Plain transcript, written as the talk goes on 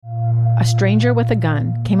a stranger with a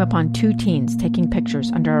gun came upon 2 teens taking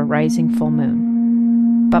pictures under a rising full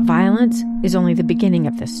moon. But violence is only the beginning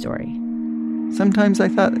of this story. Sometimes I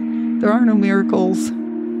thought, there are no miracles.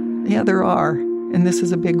 Yeah, there are, and this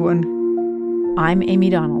is a big one. I'm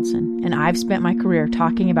Amy Donaldson, and I've spent my career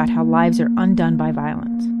talking about how lives are undone by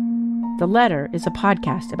violence. The Letter is a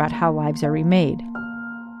podcast about how lives are remade.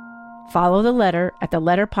 Follow The Letter at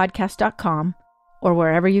theletterpodcast.com or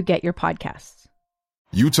wherever you get your podcasts.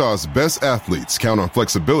 Utah's best athletes count on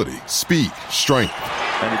flexibility, speed, strength.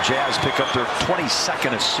 And the Jazz pick up their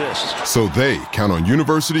 22nd assist. So they count on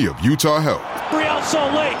University of Utah Health. Real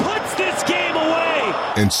Salt Lake puts this game away.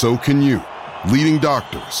 And so can you. Leading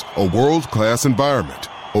doctors, a world-class environment,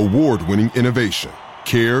 award-winning innovation,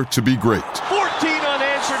 care to be great. 14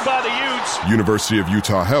 unanswered by the Utes. University of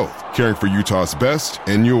Utah Health, caring for Utah's best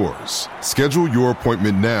and yours. Schedule your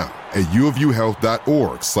appointment now at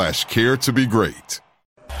uofuhealth.org/care to be great.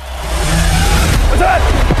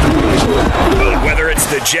 Whether it's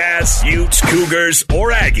the Jazz, Utes, Cougars,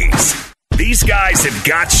 or Aggies, these guys have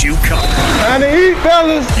got you covered. Time to eat,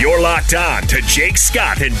 fellas. You're locked on to Jake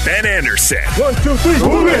Scott and Ben Anderson. 1, 2, 3,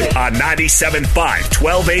 move it. On 97.5,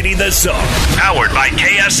 1280 The Zone. Powered by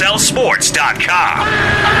KSLSports.com.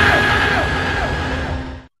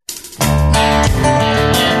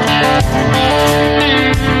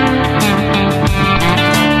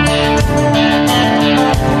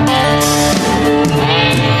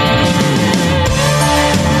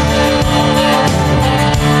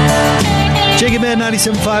 Jake and Ben,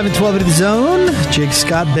 97.5 and 12 at The Zone. Jake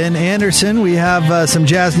Scott, Ben Anderson. We have some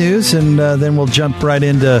Jazz news, and then we'll jump right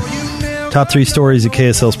into top 3 stories at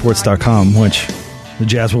KSLSports.com, which the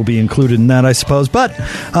Jazz will be included in that, I suppose. But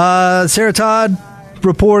Sarah Todd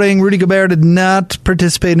reporting Rudy Gobert did not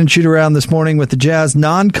participate in shoot-around this morning with the Jazz,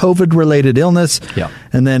 non-COVID-related illness. Yeah.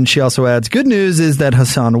 And then she also adds, good news is that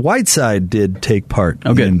Hassan Whiteside did take part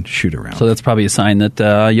in shoot-around. So that's probably a sign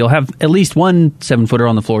that you'll have at least one 7-footer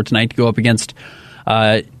on the floor tonight to go up against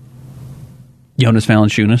Jonas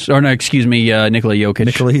Valanciunas. Or, no, excuse me, Nikola Jokic.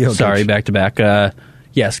 Nikola Jokic. Sorry, back-to-back.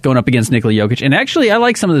 Yes, going up against Nikola Jokic. And actually, I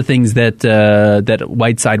like some of the things that that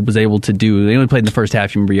Whiteside was able to do. They only played in the first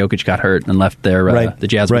half. You remember Jokic got hurt and left the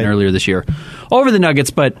Jazz win earlier this year over the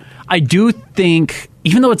Nuggets. But I do think,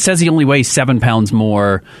 even though it says he only weighs 7 pounds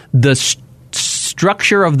more, the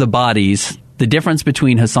structure of the bodies, the difference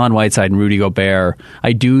between Hassan Whiteside and Rudy Gobert,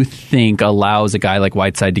 I do think allows a guy like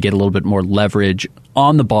Whiteside to get a little bit more leverage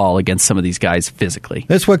on the ball against some of these guys physically.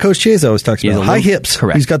 That's what Coach Chiesa always talks about. High hips.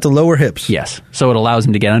 Correct. He's got the lower hips. Yes. So it allows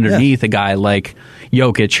him to get underneath a guy like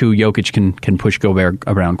Jokic, who Jokic can push Gobert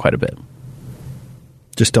around quite a bit.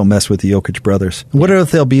 Just don't mess with the Jokic brothers. What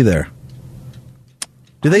if they'll be there?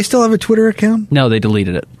 Do they still have a Twitter account? No, they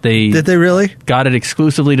deleted it. Did they really? Got it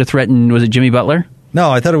exclusively to threaten, was it Jimmy Butler?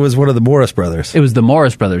 No, I thought it was one of the Morris brothers. It was the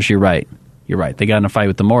Morris brothers. You're right. They got in a fight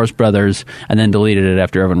with the Morris brothers and then deleted it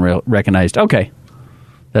after everyone recognized, okay,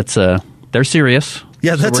 that's they're serious.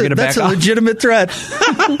 Yeah, so that's a legitimate threat.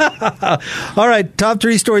 All right, top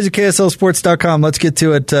 3 stories at KSLSports.com. Let's get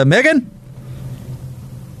to it. Megan?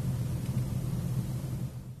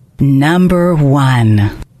 Number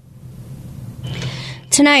 1.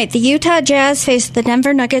 Tonight, the Utah Jazz face the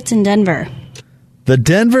Denver Nuggets in Denver. The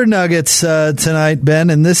Denver Nuggets tonight, Ben,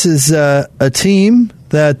 and this is a team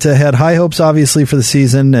that had high hopes, obviously, for the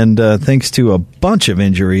season, and thanks to a bunch of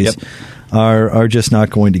injuries, are just not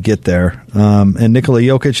going to get there. And Nikola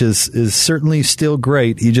Jokic is certainly still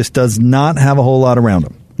great. He just does not have a whole lot around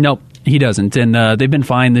him. Nope. He doesn't, and they've been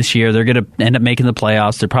fine this year. They're going to end up making the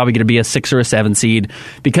playoffs. They're probably going to be a 6 or a 7 seed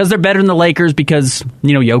because they're better than the Lakers. Because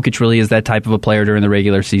Jokic really is that type of a player during the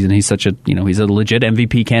regular season. He's such a he's a legit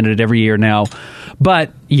MVP candidate every year now.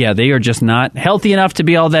 But yeah, they are just not healthy enough to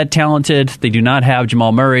be all that talented. They do not have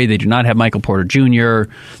Jamal Murray. They do not have Michael Porter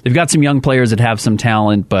Jr. They've got some young players that have some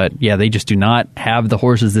talent, but yeah, they just do not have the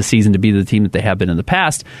horses this season to be the team that they have been in the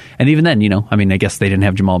past. And even then, I guess they didn't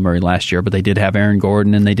have Jamal Murray last year, but they did have Aaron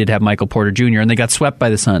Gordon and they did have Michael Porter Jr. and they got swept by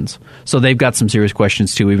the Suns. So they've got some serious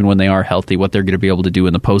questions too, even when they are healthy, what they're going to be able to do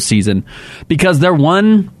in the postseason, because their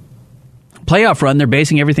one playoff run they're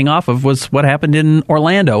basing everything off of was what happened in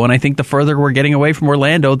Orlando. And I think the further we're getting away from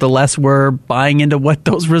Orlando, the less we're buying into what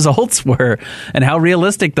those results were and how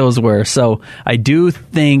realistic those were. So I do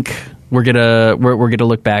think we're gonna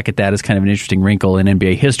look back at that as kind of an interesting wrinkle in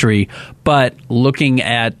NBA history. But looking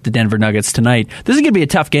at the Denver Nuggets tonight, this is gonna be a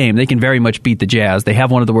tough game. They can very much beat the Jazz. They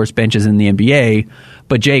have one of the worst benches in the NBA.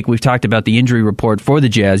 But Jake, we've talked about the injury report for the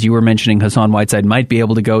Jazz. You were mentioning Hassan Whiteside might be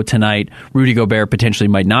able to go tonight. Rudy Gobert potentially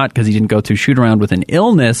might not because he didn't go through shoot-around with an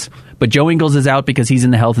illness. But Joe Ingles is out because he's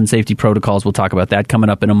in the health and safety protocols. We'll talk about that coming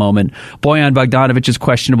up in a moment. Bojan Bogdanovic is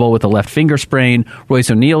questionable with a left finger sprain.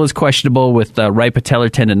 Royce O'Neal is questionable with right patellar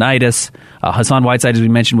tendonitis. Hassan Whiteside, as we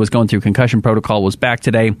mentioned, was going through concussion protocol, was back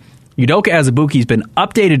today. Udoka Azubuike's been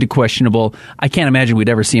updated to questionable. I can't imagine we'd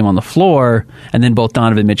ever see him on the floor. And then both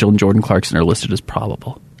Donovan Mitchell and Jordan Clarkson are listed as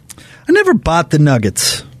probable. I never bought the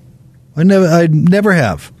Nuggets. I never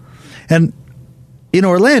have. And in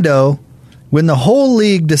Orlando, when the whole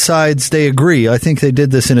league decides they agree, I think they did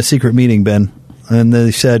this in a secret meeting, Ben, and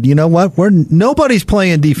they said, you know what, nobody's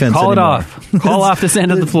playing defense anymore. Call it off. Call off this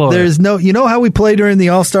end of the floor. There's no, you know how we play during the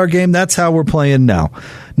All-Star game? That's how we're playing now.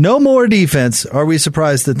 No more defense. Are we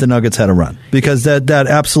surprised that the Nuggets had a run? Because that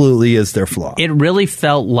absolutely is their flaw. It really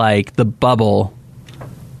felt like the bubble.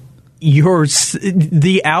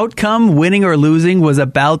 The outcome, winning or losing, was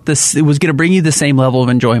about this. It was going to bring you the same level of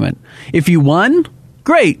enjoyment. If you won,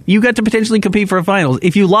 great. You got to potentially compete for a finals.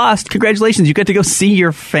 If you lost, congratulations. You got to go see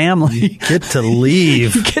your family. You get to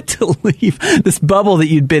leave. You get to leave this bubble that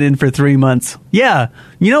you'd been in for 3 months. Yeah.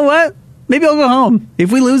 You know what? Maybe I'll go home.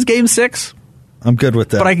 If we lose game 6, I'm good with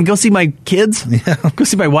that. But I can go see my kids. Yeah. Go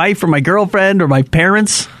see my wife or my girlfriend or my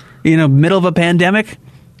parents. Middle of a pandemic.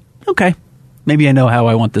 Okay. Maybe I know how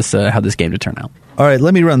I want this how this game to turn out. All right,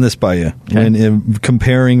 let me run this by you. Okay. In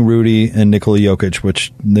comparing Rudy and Nikola Jokic,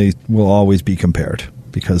 which they will always be compared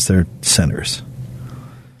because they're centers.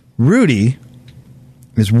 Rudy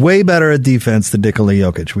is way better at defense than Nikola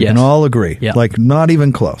Jokic. We can all agree. Yeah. Like, not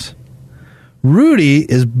even close. Rudy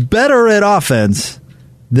is better at offense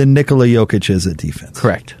than Nikola Jokic is at defense.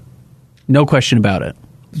 Correct. No question about it.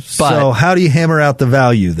 So how do you hammer out the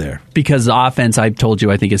value there? Because offense, I've told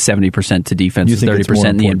you, I think is 70% to defense, is 30%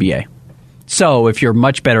 in the NBA. So if you're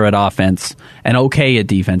much better at offense and okay at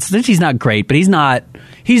defense, he's not great, but he's not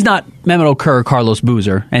Mehmet Okur or Carlos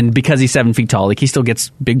Boozer. And because he's 7 feet tall, he still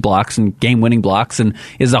gets big blocks and game-winning blocks and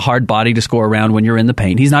is a hard body to score around when you're in the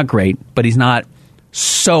paint. He's not great, but he's not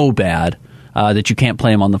so bad that you can't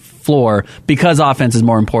play him on the floor because offense is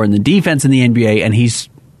more important than defense in the NBA, and he's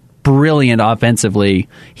brilliant offensively.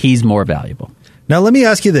 He's more valuable. Now, let me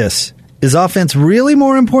ask you this. Is offense really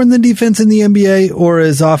more important than defense in the NBA, or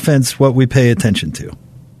is offense what we pay attention to?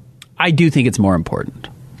 I do think it's more important.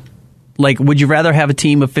 Like, would you rather have a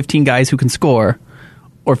team of 15 guys who can score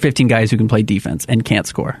or 15 guys who can play defense and can't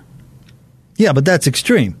score? Yeah, but that's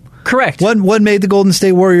extreme. Correct. What made the Golden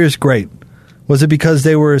State Warriors great? Was it because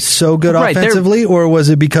they were so good offensively, or was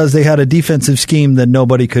it because they had a defensive scheme that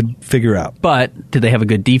nobody could figure out? But did they have a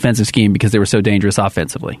good defensive scheme because they were so dangerous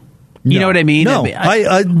offensively? You know what I mean? No,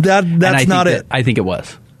 that's not it. I think it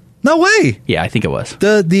was. No way. Yeah, I think it was.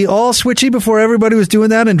 The all switchy before everybody was doing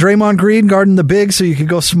that, and Draymond Green guarding the big so you could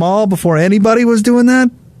go small before anybody was doing that?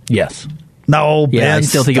 Yes. No, Ben, yeah, I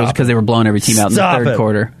still think it was because they were blowing every team out in the third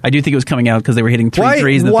quarter. I do think it was coming out because they were hitting three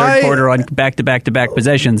threes in the third quarter on back-to-back-to-back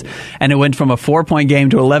possessions, and it went from a 4-point game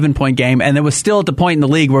to an 11-point game, and it was still at the point in the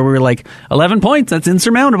league where we were like, 11 points, that's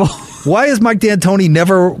insurmountable. Why has Mike D'Antoni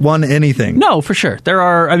never won anything? No, for sure.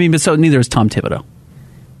 But so neither is Tom Thibodeau,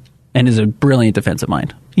 and is a brilliant defensive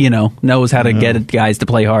mind. Knows how to get guys to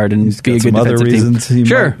play hard and be a good defensive team.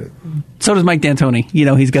 Sure. So does Mike D'Antoni.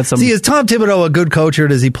 He's got some... See, is Tom Thibodeau a good coach, or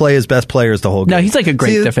does he play his best players the whole game? No, he's like a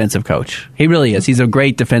great defensive coach. He really is. He's a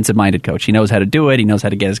great defensive-minded coach. He knows how to do it. He knows how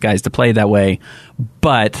to get his guys to play that way.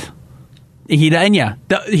 But...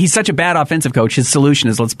 he's such a bad offensive coach. His solution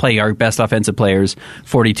is, let's play our best offensive players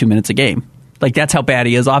 42 minutes a game. Like, that's how bad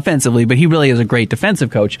he is offensively, but he really is a great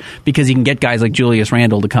defensive coach because he can get guys like Julius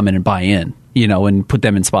Randle to come in and buy in, and put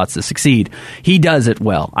them in spots to succeed. He does it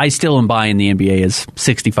well. I still am buying the NBA as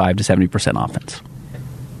 65 to 70% offense.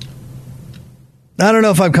 I don't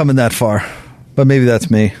know if I'm coming that far, but maybe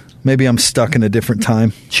that's me. Maybe I'm stuck in a different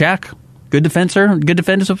time. Shaq, good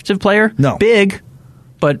defensive player. No. Big.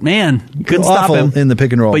 But, man, you couldn't stop him in the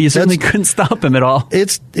pick and roll. But you certainly couldn't stop him at all.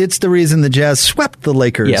 It's the reason the Jazz swept the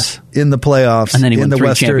Lakers in the playoffs, and then he won in the three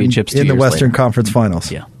Western championships in the Western later. Conference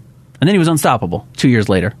Finals. Yeah, and then he was unstoppable 2 years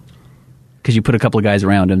later because you put a couple of guys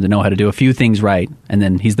around him that know how to do a few things right, and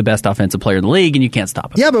then he's the best offensive player in the league, and you can't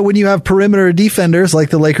stop him. Yeah, but when you have perimeter defenders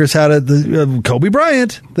like the Lakers had at Kobe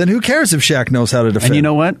Bryant, then who cares if Shaq knows how to defend? And you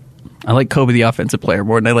know what? I like Kobe the offensive player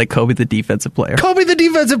more than I like Kobe the defensive player. Kobe the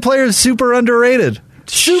defensive player is super underrated.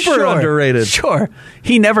 Super underrated. Sure.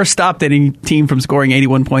 He never stopped any team from scoring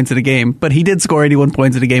 81 points in a game, but he did score 81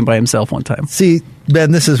 points in a game by himself one time. See,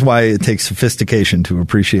 Ben, this is why it takes sophistication to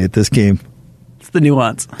appreciate this game. It's the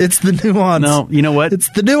nuance. It's the nuance. No, you know what? It's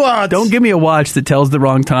the nuance. Don't give me a watch that tells the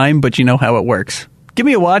wrong time, but you know how it works. Give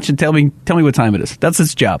me a watch and tell me what time it is. That's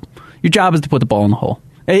its job. Your job is to put the ball in the hole.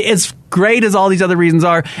 As great as all these other reasons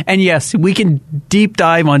are, and yes, we can deep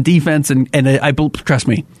dive on defense, and trust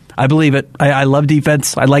me, I believe it. I love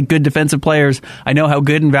defense. I like good defensive players. I know how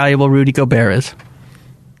good and valuable Rudy Gobert is.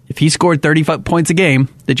 If he scored 35 points a game,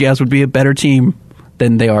 the Jazz would be a better team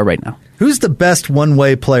than they are right now. Who's the best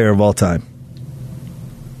one-way player of all time?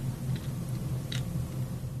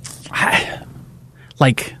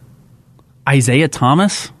 Like Isaiah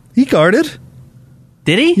Thomas? He guarded.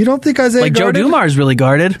 Did he? You don't think Isaiah guarded? Joe Dumars really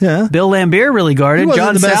guarded. Yeah. Bill Laimbeer really guarded.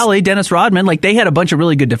 John Sally, Dennis Rodman. Like, they had a bunch of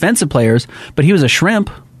really good defensive players, but he was a shrimp,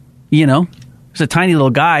 you know. He was a tiny little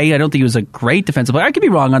guy. I don't think he was a great defensive player. I could be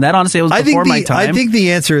wrong on that. Honestly, it was before my time. I think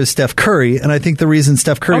the answer is Steph Curry, and I think the reason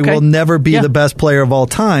Steph Curry will never be the best player of all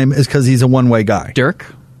time is because he's a one-way guy.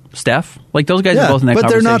 Dirk, Steph, like those guys are both in that but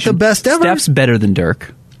conversation. They're not the best ever. Steph's better than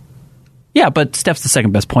Dirk. Yeah, but Steph's the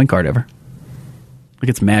second best point guard ever. Like,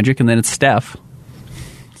 it's Magic, and then it's Steph.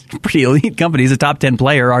 Pretty elite company. He's a top 10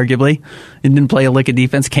 player, arguably, and didn't play a lick of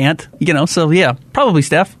defense. Can't, you know. So yeah, probably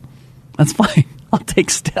Steph. That's fine. I'll take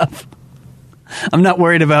Steph. I'm not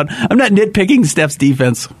nitpicking Steph's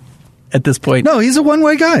defense at this point. No, he's a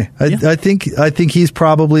one-way guy. I think he's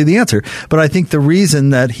probably the answer. But I think the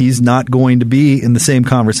reason that he's not going to be in the same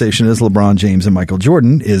conversation as LeBron James and Michael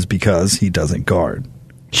Jordan is because he doesn't guard.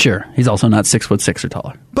 Sure, he's also not 6'6" or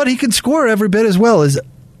taller. But he can score every bit as well as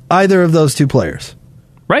either of those two players.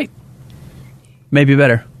 Right. Maybe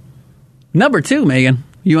better. Number 2, Megan.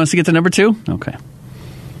 You want us to get to number 2? Okay.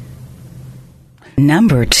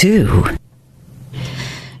 Number 2.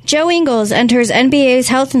 Joe Ingles enters NBA's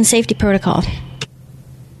health and safety protocol.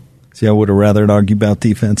 See, I would have rather argue about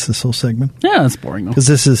defense this whole segment. Yeah, that's boring, though. Because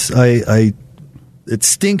this is, it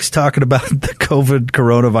stinks talking about the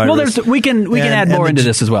coronavirus. Well, we can add more into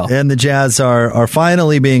this as well. And the Jazz are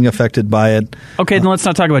finally being affected by it. Okay, then let's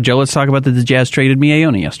not talk about Joe. Let's talk about the Jazz traded Mie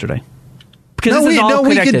Ione yesterday. Because this is all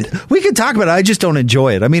connected. We can talk about it. I just don't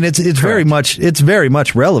enjoy it. I mean, it's very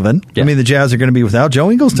much relevant. Yeah. I mean, the Jazz are going to be without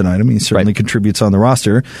Joe Ingles tonight. I mean, he certainly contributes on the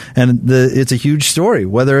roster, and it's a huge story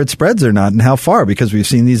whether it spreads or not, and how far. Because we've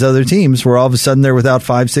seen these other teams where all of a sudden they're without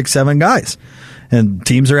 5, 6, 7 guys. And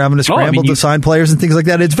teams are having to scramble to sign players and things like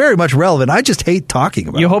that. It's very much relevant. I just hate talking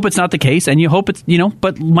about it. You hope it's not the case, and you hope it's,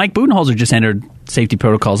 but Mike Budenholzer just entered safety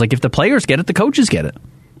protocols. Like, if the players get it, the coaches get it.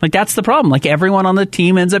 Like, that's the problem. Like, everyone on the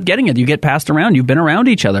team ends up getting it. You get passed around. You've been around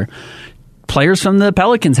each other. Players from the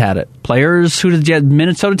Pelicans had it. Players who did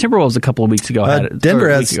Minnesota Timberwolves a couple of weeks ago had it. Denver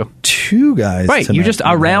has 2 guys. Right. You're just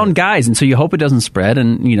around guys, and so you hope it doesn't spread.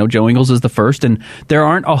 And, Joe Ingles is the first, and there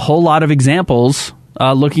aren't a whole lot of examples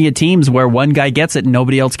looking at teams where one guy gets it and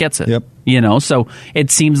nobody else gets it. Yep. So it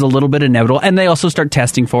seems a little bit inevitable. And they also start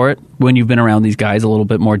testing for it when you've been around these guys a little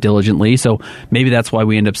bit more diligently. So maybe that's why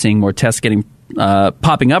we end up seeing more tests getting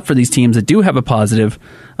popping up for these teams that do have a positive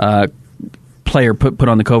player put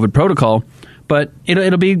on the COVID protocol. But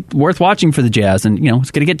it'll be worth watching for the Jazz. And,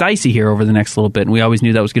 it's going to get dicey here over the next little bit. And we always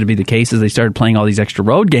knew that was going to be the case as they started playing all these extra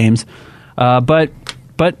road games. But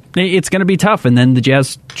it's going to be tough. And then the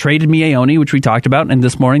Jazz traded Mie Ione, which we talked about, and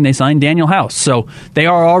this morning they signed Daniel House. So they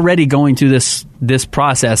are already going through this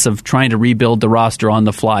process of trying to rebuild the roster on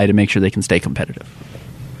the fly to make sure they can stay competitive.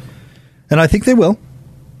 And I think they will.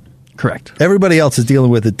 Correct. Everybody else is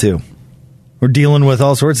dealing with it too. We're dealing with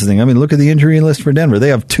all sorts of things. I mean, look at the injury list for Denver. They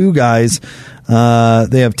have 2 guys.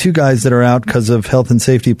 They have 2 guys that are out because of health and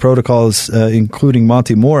safety protocols, including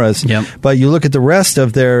Monty Morris. Yep. But you look at the rest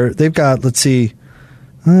of they've got, let's see,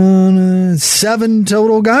 7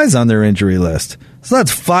 total guys on their injury list. So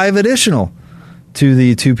that's 5 additional to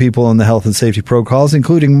the 2 people in the health and safety protocols,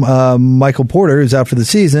 including Michael Porter, who's out for the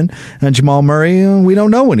season, and Jamal Murray. We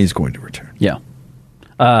don't know when he's going to return. Yeah.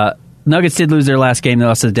 Nuggets did lose their last game. They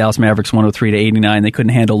lost to the Dallas Mavericks 103-89. They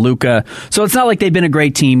couldn't handle Luka. So it's not like they've been a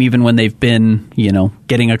great team, even when they've been,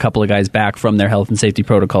 getting a couple of guys back from their health and safety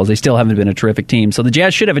protocols. They still haven't been a terrific team. So the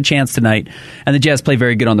Jazz should have a chance tonight, and the Jazz play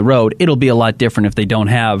very good on the road. It'll be a lot different if they don't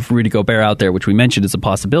have Rudy Gobert out there, which we mentioned is a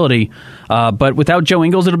possibility. But without Joe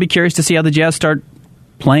Ingles, it'll be curious to see how the Jazz start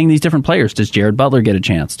playing these different players. Does Jared Butler get a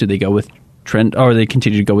chance? Do they go with Trent, or they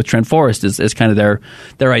continue to go with Trent Forrest as kind of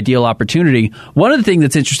their ideal opportunity? One of the things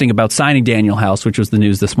that's interesting about signing Daniel House, which was the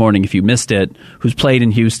news this morning, if you missed it, who's played in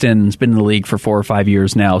Houston, has been in the league for 4 or 5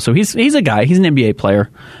 years now, so he's a guy, he's an NBA player,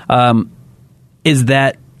 is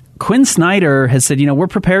that Quinn Snyder has said, we're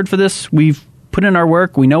prepared for this. We've put in our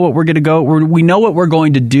work. We know what we're going to go. We know what we're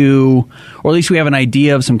going to do, or at least we have an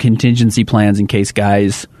idea of some contingency plans in case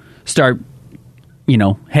guys start,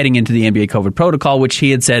 heading into the NBA COVID protocol, which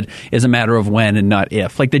he had said is a matter of when and not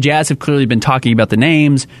if. Like the Jazz have clearly been talking about the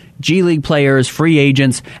names, G League players, free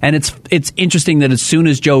agents, and it's interesting that as soon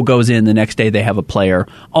as Joe goes in, the next day they have a player,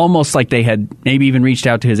 almost like they had maybe even reached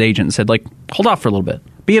out to his agent and said, like, hold off for a little bit.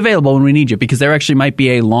 Be available when we need you, because there actually might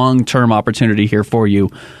be a long-term opportunity here for you.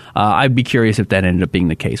 I'd be curious if that ended up being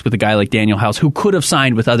the case with a guy like Daniel House, who could have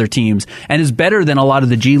signed with other teams and is better than a lot of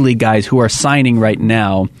the G League guys who are signing right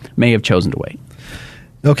now may have chosen to wait.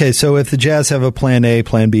 Okay, so if the Jazz have a plan A,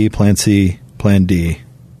 plan B, plan C, plan D,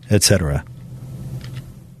 etc.,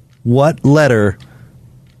 what letter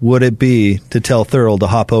would it be to tell Thurl to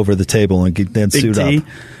hop over the table and then suit up?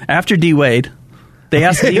 After D Wade. They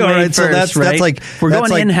asked D Wade first, so that's right? like, we're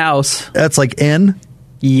going in-house. That's like N?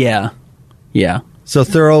 Yeah. So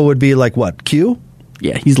Thurl would be like what, Q?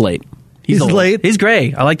 Yeah, he's late. He's late? He's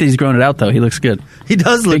gray. I like that he's grown it out, though. He looks good. He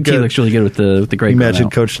does look Big good. T looks really good with the gray.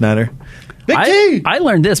 Imagine Coach Schneider. Big T! I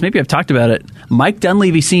learned this. Maybe I've talked about it. Mike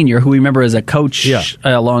Dunleavy Sr., who we remember as a coach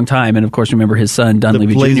a long time, and of course remember his son, Dunleavy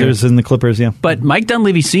Jr. The Blazers and the Clippers, yeah. But Mike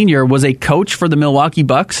Dunleavy Sr. was a coach for the Milwaukee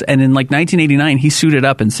Bucks, and in like 1989, he suited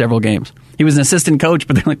up in several games. He was an assistant coach,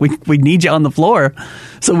 but they're like, we need you on the floor,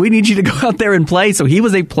 so we need you to go out there and play. So he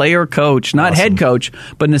was a player coach, not head coach,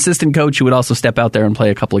 but an assistant coach who would also step out there and play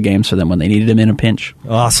a couple of games for them when they needed him in a pinch.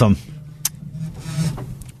 Awesome.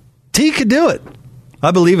 T could do it. I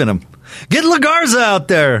believe in him. Get LaGarza out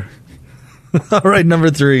there. All right, number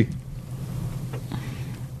 3.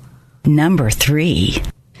 Number 3.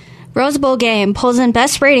 Rose Bowl game pulls in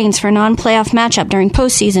best ratings for non-playoff matchup during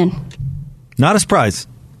postseason. Not a surprise.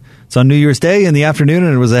 It's on New Year's Day in the afternoon,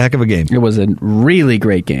 and it was a heck of a game. It was a really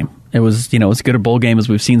great game. It was, as good a bowl game as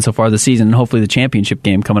we've seen so far this season, and hopefully the championship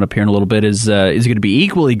game coming up here in a little bit is going to be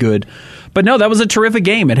equally good. But no, that was a terrific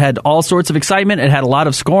game. It had all sorts of excitement. It had a lot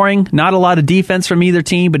of scoring, not a lot of defense from either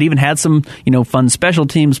team, but even had some, fun special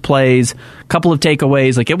teams plays, a couple of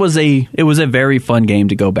takeaways. Like it was a very fun game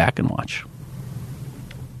to go back and watch.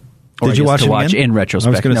 Did you watch it again? In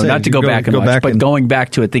retrospect. No, not to go back and watch, but going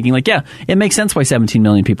back to it, thinking like, yeah, it makes sense why 17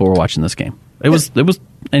 million people were watching this game. It was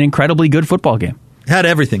an incredibly good football game. Had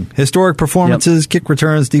everything. Historic performances, kick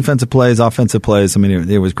returns, defensive plays, offensive plays. I mean,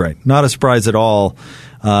 it was great. Not a surprise at all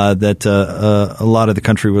that a lot of the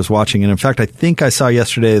country was watching. And in fact, I think I saw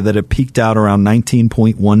yesterday that it peaked out around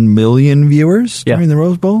 19.1 million viewers during the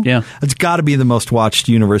Rose Bowl. Yeah. It's got to be the most watched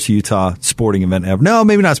University of Utah sporting event ever. No,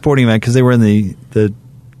 maybe not sporting event because they were in the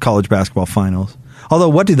college basketball finals. Although,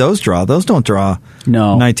 what do those draw? Those don't draw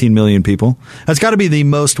 19 million people. That's got to be the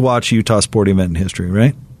most watched Utah sporting event in history,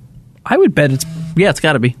 right? I would bet it's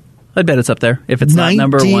got to be. I'd bet it's up there. If it's not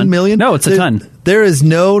number 1. 19 million? No, it's a ton. There is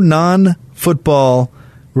no non-football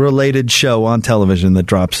related show on television that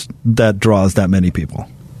draws that many people.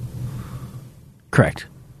 Correct.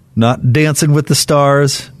 Not Dancing with the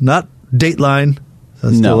Stars, not Dateline.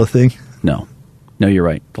 That's still a thing. No, you're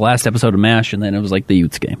right. The last episode of MASH, and then it was like the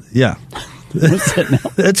Utes game. Yeah.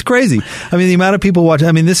 It's crazy. I mean, the amount of people watch.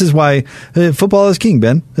 I mean, this is why football is king,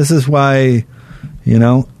 Ben. This is why,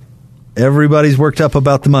 everybody's worked up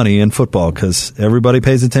about the money in football because everybody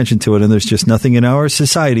pays attention to it, and there's just nothing in our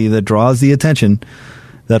society that draws the attention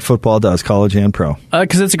that football does, college and pro.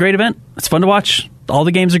 Because it's a great event. It's fun to watch. All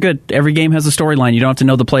the games are good. Every game has a storyline. You don't have to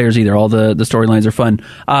know the players either. All the storylines are fun.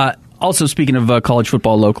 Also, speaking of college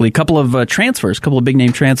football locally, a couple of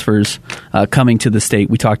big-name transfers coming to the state.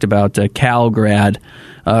 We talked about Cal grad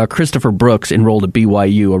Christopher Brooks enrolled at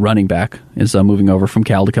BYU, a running back, is moving over from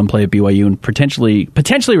Cal to come play at BYU and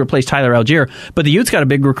potentially replace Tyler Algier. But the Utes got a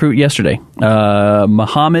big recruit yesterday.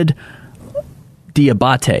 Mohamed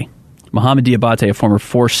Diabate, a former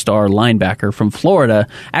 4-star linebacker from Florida,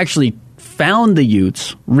 actually found the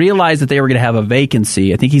Utes, realized that they were going to have a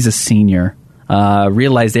vacancy. I think he's a senior.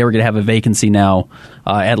 Realized they were going to have a vacancy now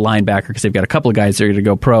at linebacker because they've got a couple of guys that are going to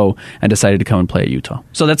go pro, and decided to come and play at Utah.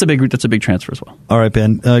 So that's a big transfer as well. All right,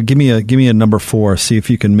 Ben, give me a number 4. See if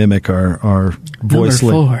you can mimic our voice.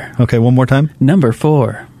 Number 4. Okay, one more time. Number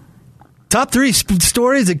 4. Top 3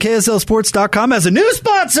 stories at KSLSports.com has a new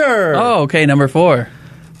sponsor. Oh, okay, number 4.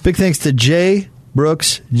 Big thanks to J.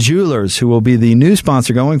 Brooks Jewelers, who will be the new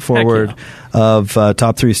sponsor going forward of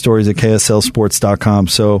Top 3 Stories at KSLSports.com.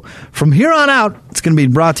 So from here on out, it's going to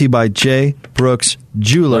be brought to you by J. Brooks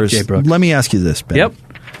Jewelers. J. Brooks. Let me ask you this, Ben. Yep.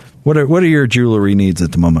 What are your jewelry needs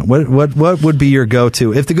at the moment? What would be your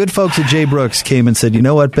go-to? If the good folks at J. Brooks came and said, you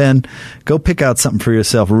know what, Ben, go pick out something for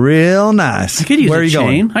yourself real nice. I could use Where are a you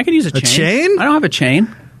chain. Going? I could use a chain. A chain? I don't have a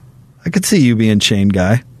chain. I could see you being chain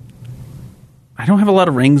guy. I don't have a lot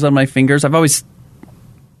of rings on my fingers. I've always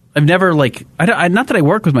I've never, like, not that I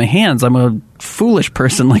work with my hands. I'm a foolish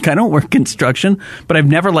person. Like, I don't work construction, but I've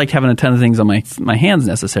never liked having a ton of things on my hands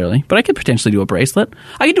necessarily. But I could potentially do a bracelet.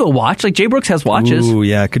 I could do a watch. Like, Jay Brooks has watches. Ooh,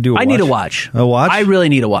 yeah, I could do a watch. I need a watch. A watch? I really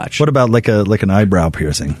need a watch. What about like an eyebrow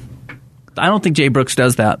piercing? I don't think Jay Brooks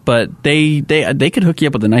does that, but they could hook you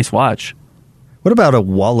up with a nice watch. What about a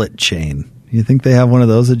wallet chain? You think they have one of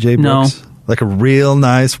those at Jay Brooks? No. Like a real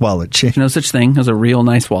nice wallet chain? There's no such thing as a real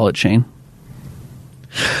nice wallet chain.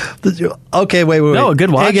 Okay, wait. No, a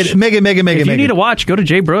good watch. Megan. If you need a watch, go to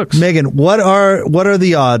Jay Brooks. Megan, what are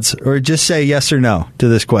the odds, or just say yes or no to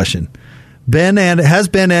this question? Has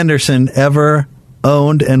Ben Anderson ever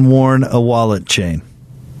owned and worn a wallet chain?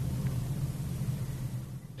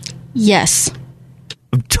 Yes.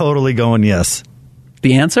 I'm totally going yes.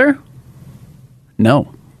 The answer?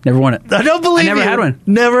 No. Never worn it. I don't believe you. I never had one.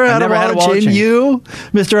 Never had a wallet chain. You,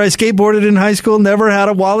 Mr. I skateboarded in high school, never had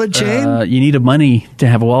a wallet chain? You needed money to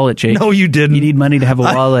have a wallet chain. No, you didn't. You need money to have a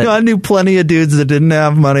wallet. I knew plenty of dudes that didn't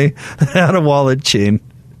have money that had a wallet chain.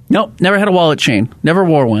 Nope, never had a wallet chain. Never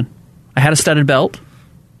wore one. I had a studded belt,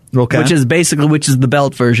 okay, which is the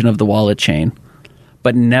belt version of the wallet chain,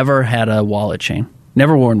 but never had a wallet chain.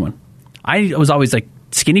 Never worn one. I was always like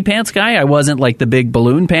skinny pants guy. I wasn't like the big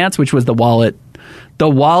balloon pants, which was the wallet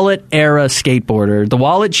era skateboarder. The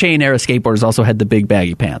wallet chain era skateboarders also had the big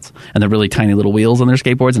baggy pants and the really tiny little wheels on their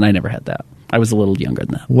skateboards, and I never had that. I was a little younger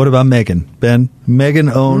than that. What about Megan? Megan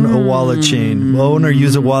own a wallet chain? Own or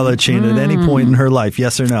use a wallet chain at any point in her life?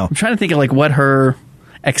 Yes or no? I'm trying to think of like what her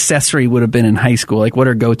accessory would have been in high school, like what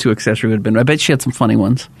her go-to accessory would have been. I bet she had some funny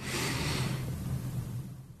ones.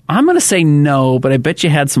 I'm going to say no, but I bet you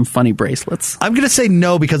had some funny bracelets. I'm going to say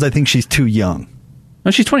no because I think she's too young.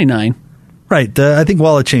 No, she's 29. Right. I think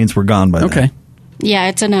wallet chains were gone by then. Okay. Yeah,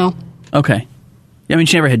 it's a no. Okay. Yeah, I mean,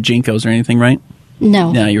 she never had Jinkos or anything, right?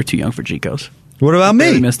 No. No, you were too young for Jinkos. What about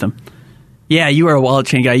me? I missed them. Yeah, you were a wallet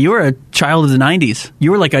chain guy. You were a child of the 90s.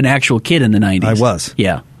 You were like an actual kid in the 90s. I was.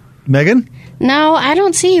 Yeah. Megan? No, I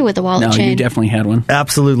don't see you with a wallet chain. No, you definitely had one.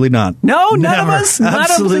 Absolutely not. No, none of us. Not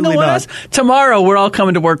a single one of us. Tomorrow, we're all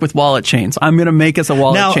coming to work with wallet chains. I'm going to make us a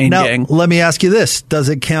wallet chain gang. Let me ask you this. Does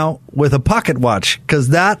it count with a pocket watch? Because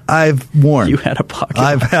that I've worn. You had a pocket watch.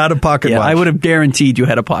 I've had a pocket watch. I would have guaranteed you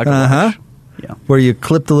had a pocket watch. Yeah. Where you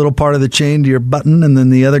clip the little part of the chain to your button and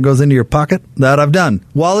then the other goes into your pocket. That I've done.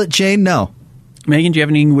 Wallet chain, no. Megan, do you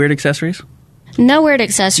have any weird accessories? No weird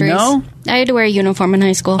accessories. No? I had to wear a uniform in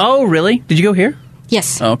high school. Oh, really? Did you go here?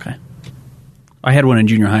 Yes. Oh, okay. I had one in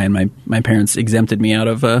junior high, and my parents exempted me out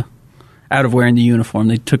of wearing the uniform.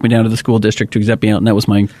 They took me down to the school district to exempt me out,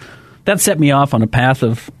 and that set me off on a path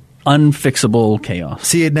of unfixable chaos.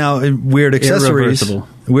 See it now. Weird accessories.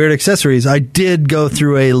 Weird accessories. I did go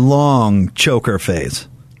through a long choker phase.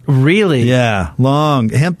 Really? Yeah, long.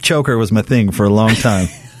 Hemp choker was my thing for a long time.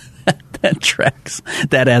 That tracks.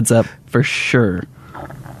 That adds up for sure.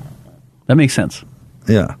 That makes sense.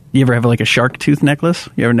 Yeah. You ever have like a shark tooth necklace?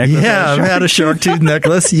 You ever necklace? Yeah, I've had a shark tooth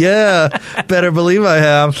necklace. Yeah. Better believe I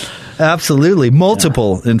have. Absolutely.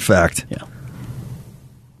 Multiple, in fact. Yeah.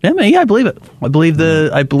 Yeah, I believe it. I believe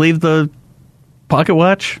the pocket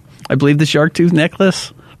watch. I believe the shark tooth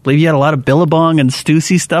necklace. I believe you had a lot of Billabong and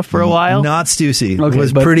Stussy stuff for a while. Not Stussy. Okay, it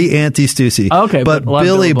was pretty anti-Stussy. Okay, but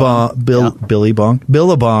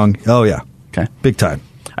Billabong. Oh, yeah. Okay. Big time.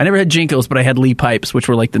 I never had Jinkos, but I had Lee Pipes, which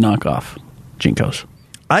were like the knockoff Jinkos.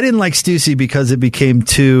 I didn't like Stussy because it became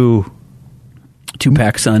too...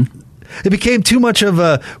 Two-pack, son. It became too much of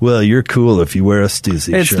a, well, you're cool if you wear a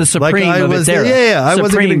Stussy It's shirt. the Supreme of its era. Yeah. I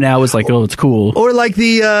Supreme now is like, oh, it's cool. Or like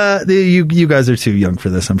you guys are too young for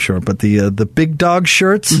this, I'm sure, but the Big Dog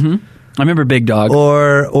shirts. Mm-hmm. I remember Big Dog.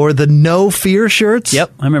 Or the No Fear shirts.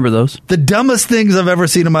 Yep, I remember those. The dumbest things I've ever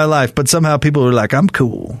seen in my life, but somehow people were like, I'm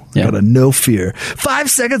cool. I got a No Fear. 5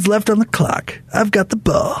 seconds left on the clock. I've got the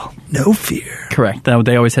ball. No fear. Correct. That,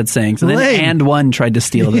 they always had sayings. And then And One tried to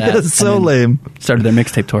steal that. Yeah, so lame. Started their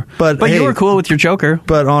mixtape tour. But hey, you were cool with your choker.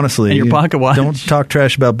 But honestly, and your pocket watch. Don't talk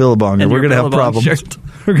trash about Billabong, or we're going to have problems. Shirt.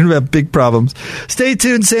 We're going to have big problems. Stay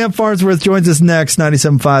tuned. Sam Farnsworth joins us next.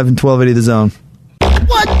 97.5 and 1280 The Zone.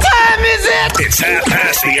 What time is it? It's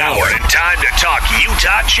 5:30 and time to talk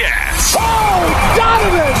Utah Jazz. Oh,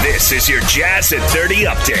 Donovan! This is your Jazz at 30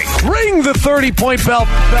 update. Ring the 30-point bell.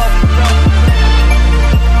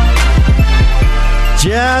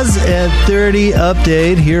 Jazz at 30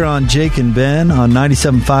 update here on Jake and Ben on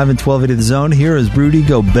 97.5 and 1280 The Zone. Here is Rudy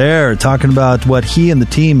Gobert talking about what he and the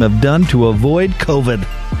team have done to avoid COVID.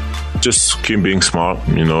 just keep being smart,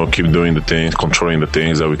 keep doing the things, controlling the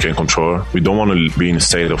things that we can control. We don't want to be in a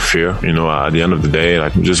state of fear. At the end of the day,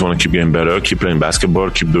 we just want to keep getting better, keep playing basketball,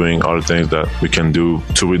 keep doing all the things that we can do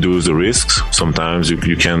to reduce the risks. Sometimes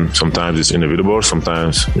you can, sometimes it's inevitable,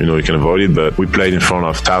 sometimes, you can avoid it, but we played in front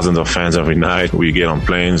of thousands of fans every night. We get on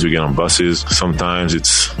planes, we get on buses. Sometimes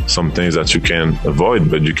it's some things that you can avoid,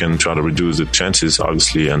 but you can try to reduce the chances,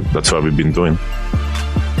 obviously, and that's what we've been doing.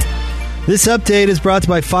 This update is brought to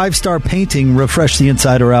you by 5 Star Painting. Refresh the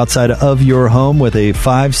inside or outside of your home with a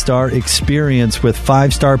 5-star experience with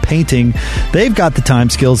 5 Star Painting. They've got the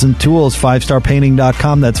time, skills, and tools.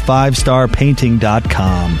 5starpainting.com. That's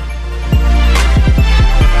 5starpainting.com.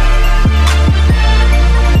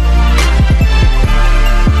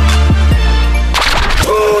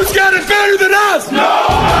 Who's got it better than us?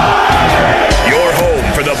 Nobody! Your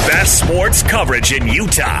home for the best sports coverage in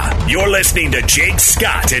Utah. You're listening to Jake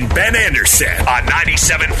Scott and Ben Anderson on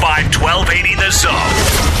 97.5 1280 The Zone.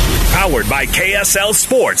 Powered by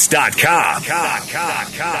KSLSports.com.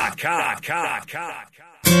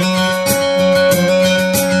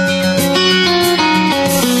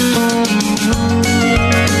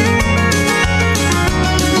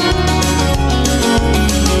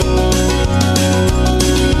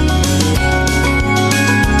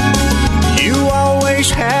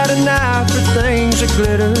 Had an eye for things that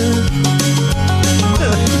glitter,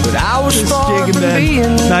 but I was far from being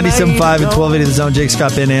 97.5 and 1280 The Zone. Jake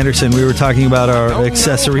Scott, Ben Anderson. We were talking about our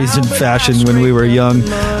accessories and fashion when we were young.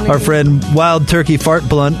 Our friend Wild Turkey Fart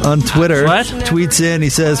Blunt on Twitter tweets in. He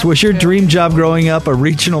says, "Was your dream job growing up a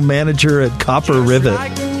regional manager at Copper Rivet?"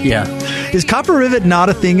 Yeah. Is Copper Rivet not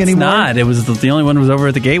a thing anymore? It's not. It was the only one was over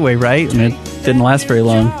at the Gateway, right? And it didn't last very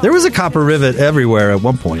long. There was a Copper Rivet everywhere at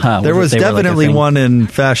one point. There was definitely one in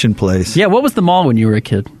Fashion Place. Yeah, what was the mall when you were a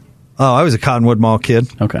kid? Oh, I was a Cottonwood Mall kid.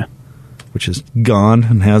 Okay. Which is gone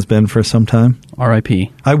and has been for some time.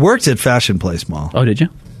 R.I.P. I worked at Fashion Place Mall. Oh, did you?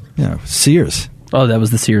 Yeah, Sears. Oh, that was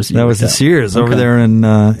the Sears. That was the Sears over there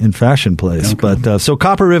in Fashion Place. Okay. But so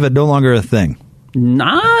Copper Rivet no longer a thing.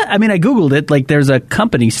 I mean, I Googled it. Like, there's a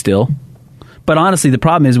company still. But honestly, the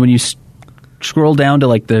problem is when you scroll down to,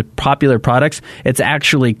 like, the popular products, it's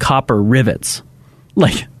actually copper rivets.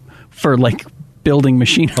 Like, for, like, building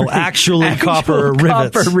machinery. Oh, actually copper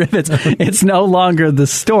rivets. Copper rivets. It's no longer the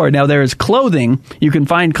store. Now, there is clothing. You can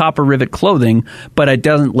find Copper Rivet clothing, but it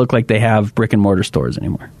doesn't look like they have brick-and-mortar stores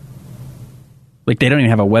anymore. Like, they don't even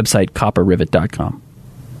have a website, copperrivet.com.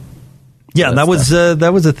 Yeah, that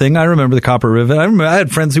was a thing. I remember the Copper Rivet. I remember I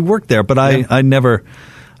had friends who worked there, but I never,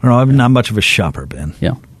 I don't know, I'm not much of a shopper, Ben.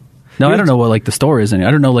 Yeah. No, I don't know what, like, the store is. I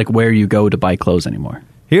don't know, like, where you go to buy clothes anymore.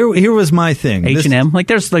 Here was my thing. H&M? Like,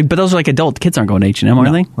 there's, like, but those are, like, adult. Kids aren't going to H&M,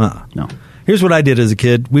 are they? No. Here's what I did as a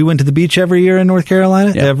kid. We went to the beach every year in North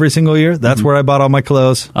Carolina, every single year. That's where I bought all my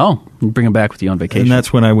clothes. Oh, you bring them back with you on vacation. And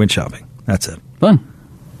that's when I went shopping. That's it. Fun.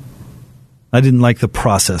 I didn't like the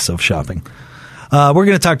process of shopping. We're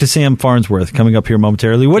going to talk to Sam Farnsworth coming up here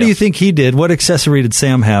momentarily. What do you think he did? What accessory did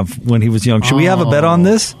Sam have when he was young? Should we have a bet on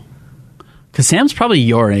this? Because Sam's probably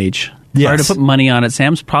your age. Yes. Hard to put money on it.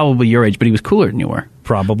 Sam's probably your age, but he was cooler than you were.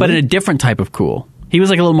 Probably. But in a different type of cool. He was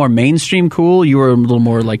like a little more mainstream cool. You were a little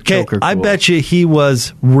more like choker cool. I bet you he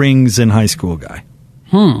was rings in high school guy.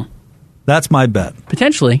 That's my bet.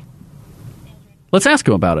 Potentially. Let's ask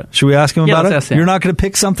him about it. Should we ask him about it? Ask Sam. You're not going to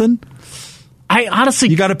pick something? I honestly...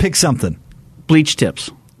 You got to pick something. Bleach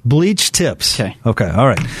tips. Bleach tips. Okay. All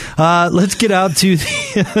right. Let's get out to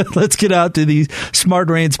the Smart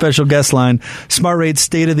Rain special guest line. Smart Rain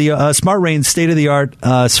state of the art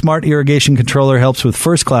smart irrigation controller helps with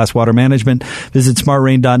first class water management. Visit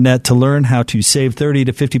smartrain.net to learn how to save 30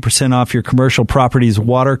 to 50% off your commercial property's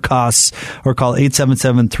water costs, or call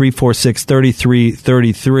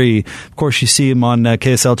 877-346-3333. Of course, you see him on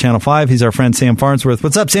KSL Channel 5. He's our friend Sam Farnsworth.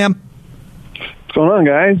 What's up, Sam? What's going on,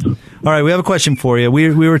 guys? All right, we have a question for you. We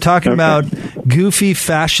were talking about goofy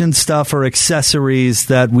fashion stuff or accessories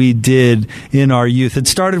that we did in our youth. It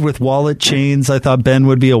started with wallet chains. I thought Ben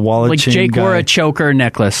would be a wallet chain Jake guy. wore a choker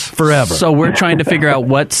necklace. Forever. So we're trying to figure out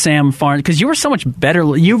what Sam Farnsworth... Because you were so much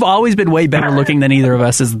better... You've always been way better looking than either of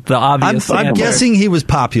us, is the obvious I'm guessing he was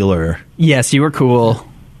popular. Yes, you were cool.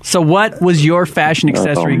 So what was your fashion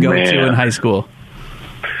accessory go-to in high school?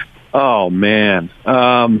 Oh, man.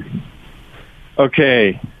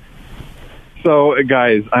 Okay. So,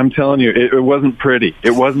 guys, I'm telling you, it wasn't pretty.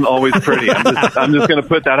 It wasn't always pretty. I'm just going to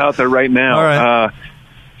put that out there right now. All right.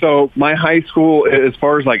 So my high school, as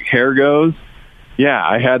far as like hair goes, yeah,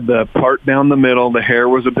 I had the part down the middle. The hair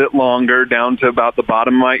was a bit longer, down to about the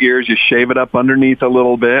bottom of my ears. You shave it up underneath a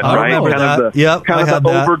little bit, I right? remember that. Of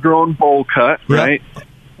the overgrown bowl cut, yep. right?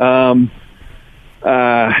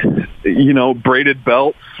 braided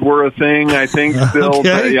belts were a thing, I think, still.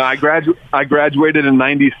 Okay. But, I graduated in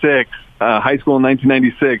 96, high school in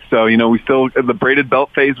 1996. So, we still, the braided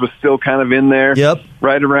belt phase was still kind of in there. Yep.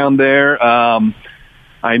 Right around there.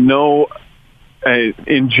 I know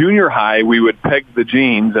in junior high, we would peg the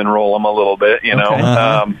jeans and roll them a little bit, Okay.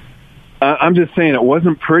 Uh-huh. I'm just saying it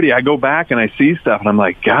wasn't pretty. I go back and I see stuff and I'm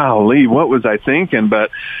like, golly, what was I thinking?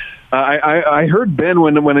 But I heard Ben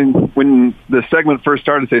when the segment first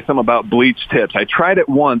started say something about bleached tips. I tried it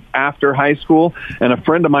once after high school, and a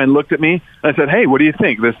friend of mine looked at me and I said, "Hey, what do you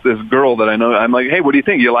think?" This girl that I know, I'm like, "Hey, what do you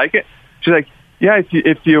think? You like it?" She's like, "Yeah,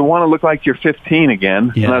 if you want to look like you're 15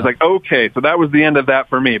 again." Yeah. And I was like, "Okay," so that was the end of that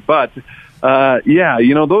for me. But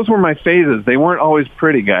those were my phases. They weren't always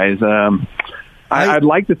pretty, guys. I'd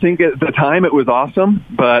like to think at the time it was awesome,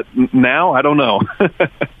 but now I don't know.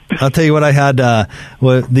 I'll tell you what, I had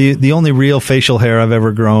the only real facial hair I've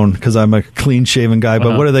ever grown, because I'm a clean-shaven guy,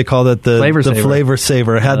 but what do they call that? The Flavor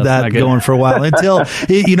Saver. I had that going for a while until,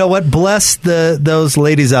 you know what, bless those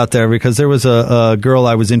ladies out there, because there was a girl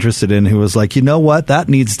I was interested in who was like, you know what, that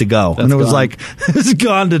needs to go. And it was like, it's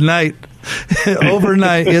gone tonight.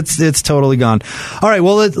 Overnight, it's totally gone. All right,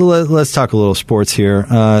 well, let's talk a little sports here,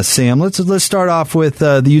 Sam. Let's start off with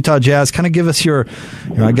the Utah Jazz. Kind of give us your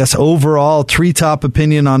I guess overall top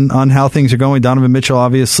opinion on how things are going. Donovan Mitchell,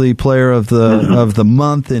 obviously player of the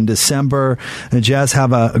month in December. The Jazz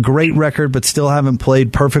have a great record, but still haven't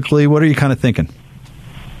played perfectly. What are you kind of thinking?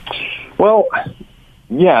 Well,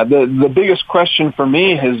 yeah, the biggest question for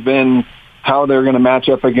me has been how they're going to match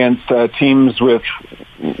up against teams with,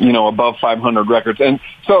 above 500 records. And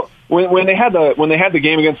so when they had the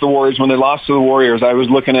game against the Warriors, when they lost to the Warriors, I was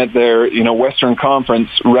looking at their, Western Conference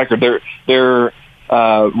record. Their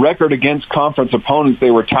record against conference opponents, they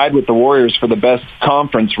were tied with the Warriors for the best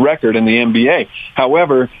conference record in the NBA.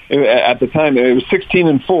 However, at the time, it was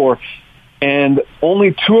 16-4. And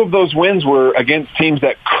only 2 of those wins were against teams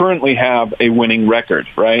that currently have a winning record,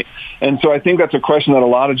 right? And so I think that's a question that a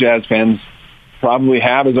lot of Jazz fans probably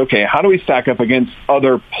have is, okay, how do we stack up against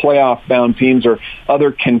other playoff-bound teams or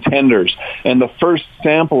other contenders? And the first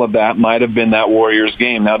sample of that might have been that Warriors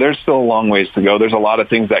game. Now, there's still a long ways to go. There's a lot of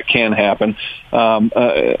things that can happen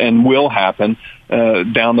and will happen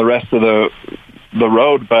down the rest of the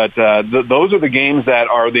road, but those are the games that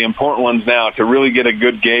are the important ones now to really get a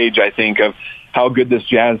good gauge, I think, of how good this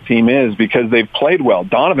Jazz team is, because they've played well.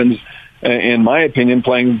 Donovan's, in my opinion,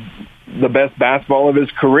 playing the best basketball of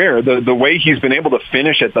his career. The way he's been able to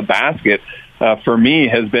finish at the basket, for me,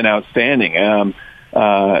 has been outstanding. And,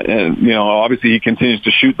 obviously he continues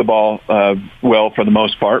to shoot the ball well for the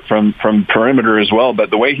most part from perimeter as well, but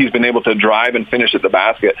the way he's been able to drive and finish at the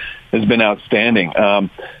basket has been outstanding.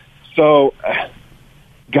 So,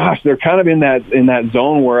 gosh, they're kind of in that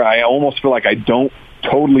zone where I almost feel like I don't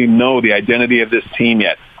totally know the identity of this team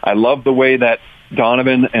yet. I love the way that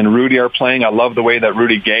Donovan and Rudy are playing. I love the way that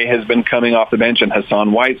Rudy Gay has been coming off the bench and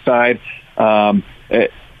Hassan Whiteside.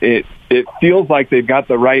 It feels like they've got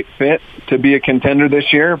the right fit to be a contender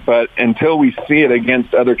this year, but until we see it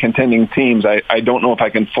against other contending teams, I don't know if I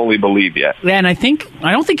can fully believe yet. Yeah, and I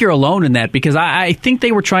don't think you're alone in that, because I think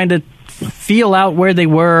they were trying to feel out where they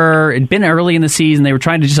were. It'd been early in the season. They were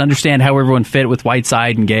trying to just understand how everyone fit with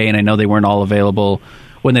Whiteside and Gay, and I know they weren't all available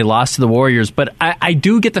when they lost to the Warriors, but I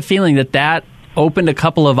do get the feeling that opened a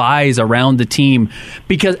couple of eyes around the team,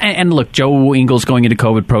 because and look, Joe Ingles going into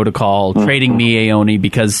COVID protocol, trading Mie Aoni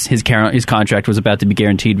because his contract was about to be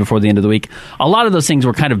guaranteed before the end of the week. A lot of those things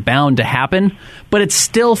were kind of bound to happen, but it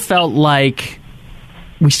still felt like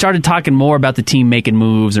we started talking more about the team making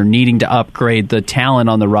moves or needing to upgrade the talent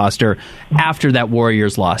on the roster after that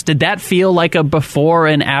Warriors loss. Did that feel like a before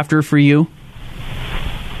and after for you?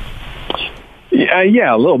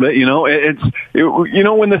 Yeah, a little bit.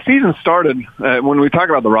 When the season started, when we talk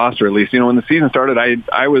about the roster, at least, when the season started,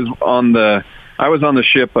 I was on the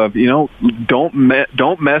ship of,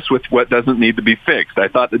 don't mess with what doesn't need to be fixed. I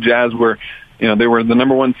thought the Jazz were, they were the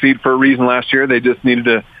number 1 seed for a reason last year. They just needed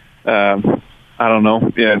to,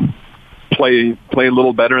 play a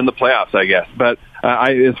little better in the playoffs, I guess. But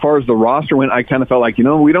as far as the roster went, I kind of felt like,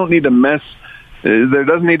 we don't need to mess. There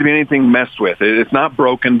doesn't need to be anything messed with. It's not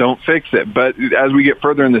broken. Don't fix it. But as we get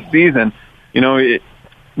further in the season,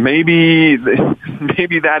 maybe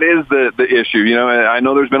that is the issue. I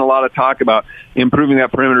know there's been a lot of talk about improving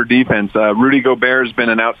that perimeter defense. Rudy Gobert has been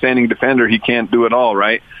an outstanding defender. He can't do it all,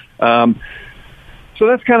 right? So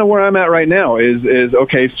that's kind of where I'm at right now is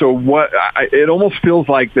okay, so it almost feels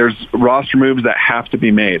like there's roster moves that have to be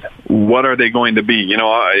made. What are they going to be? You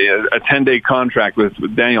know, a 10-day contract with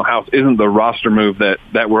Daniel House isn't the roster move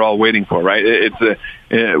that we're all waiting for, right?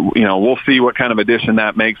 We'll see what kind of addition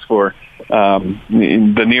that makes for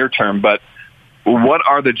in the near term, but what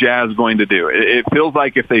are the Jazz going to do? It feels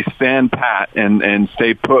like if they stand pat and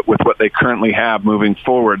stay put with what they currently have moving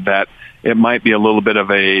forward, that it might be a little bit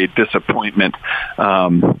of a disappointment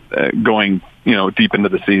going, deep into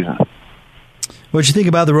the season. What'd you think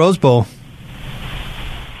about the Rose Bowl?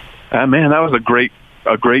 Man, that was a great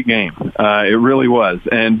game. It really was.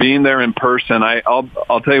 And being there in person,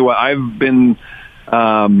 I'll tell you what, I've been,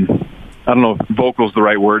 I don't know if vocal is the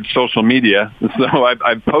right word, social media. So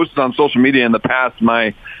I've posted on social media in the past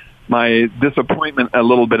my disappointment a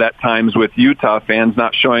little bit at times with Utah fans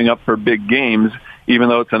not showing up for big games. Even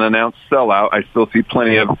though it's an announced sellout, I still see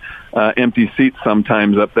plenty of empty seats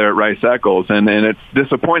sometimes up there at Rice Eccles, and it's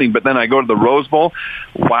disappointing. But then I go to the Rose Bowl.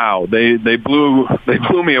 Wow, they blew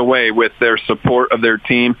me away with their support of their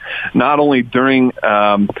team. Not only during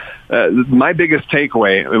my biggest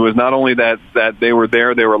takeaway, it was not only that they were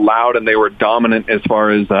there, they were loud and they were dominant as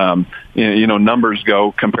far as numbers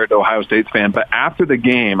go compared to Ohio State's fan. But after the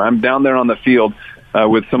game, I'm down there on the field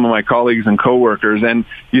with some of my colleagues and coworkers, and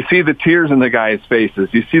you see the tears in the guys' faces.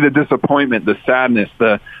 You see the disappointment, the sadness.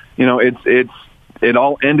 It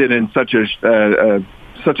all ended in such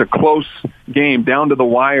a close game, down to the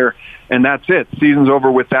wire, and that's it. Season's over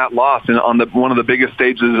with that loss and on one of the biggest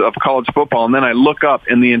stages of college football. And then I look up,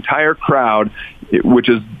 and the entire crowd, which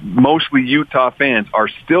is mostly Utah fans, are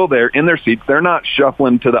still there in their seats. They're not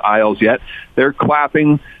shuffling to the aisles yet. They're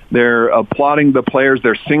clapping. They're applauding the players.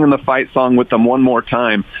 They're singing the fight song with them one more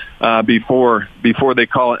time before they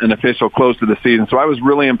call it an official close to the season. So I was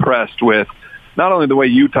really impressed with not only the way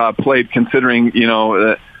Utah played, considering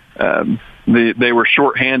they were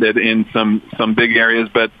shorthanded in some big areas,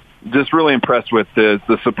 but just really impressed with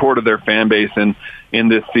the support of their fan base in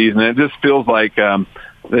this season. It just feels like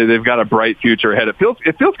they've got a bright future ahead. It feels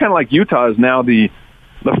kind of like Utah is now the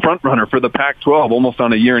front runner for the Pac-12, almost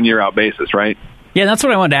on a year in year out basis, right? Yeah, that's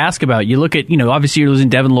what I wanted to ask about. You look at, obviously you're losing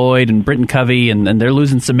Devin Lloyd and Britton Covey, and they're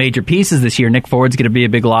losing some major pieces this year. Nick Ford's going to be a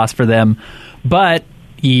big loss for them. But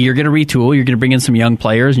you're going to retool. You're going to bring in some young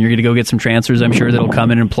players, and you're going to go get some transfers, I'm sure, that'll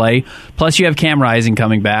come in and play. Plus, you have Cam Rising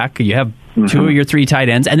coming back. You have two of your three tight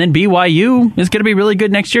ends. And then BYU is going to be really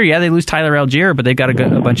good next year. Yeah, they lose Tyler Algier, but they've got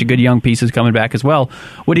a bunch of good young pieces coming back as well.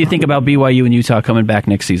 What do you think about BYU and Utah coming back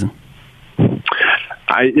next season?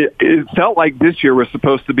 It felt like this year was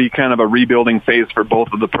supposed to be kind of a rebuilding phase for both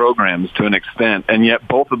of the programs to an extent, and yet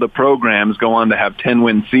both of the programs go on to have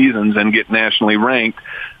 10-win seasons and get nationally ranked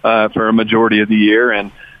for a majority of the year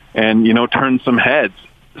and turn some heads.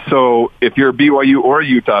 So if you're a BYU or a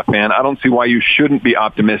Utah fan, I don't see why you shouldn't be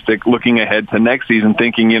optimistic looking ahead to next season,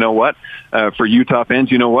 thinking, for Utah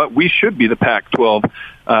fans, we should be the Pac-12.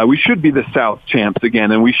 We should be the South champs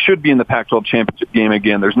again, and we should be in the Pac-12 championship game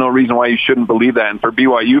again. There's no reason why you shouldn't believe that. And for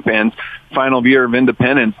BYU fans, final year of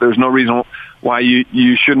independence, there's no reason why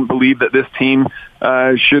you shouldn't believe that this team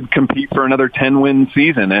should compete for another 10-win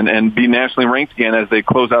season and be nationally ranked again as they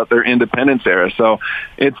close out their independence era. So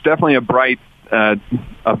it's definitely a bright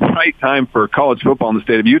time for college football in the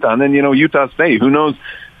state of Utah. And then, Utah State, who knows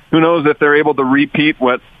if they're able to repeat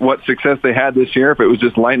what success they had this year, if it was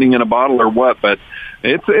just lightning in a bottle or what. But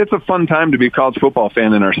it's a fun time to be a college football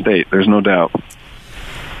fan in our state. There's no doubt.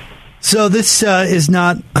 So this is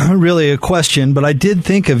not really a question, but I did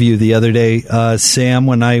think of you the other day, Sam,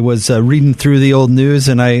 when I was reading through the old news,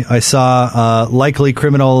 and I saw likely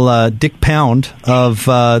criminal Dick Pound of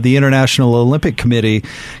the International Olympic Committee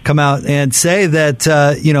come out and say that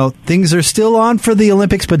things are still on for the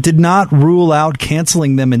Olympics, but did not rule out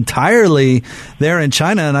canceling them entirely there in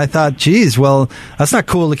China. And I thought, geez, well, that's not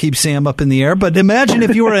cool to keep Sam up in the air. But imagine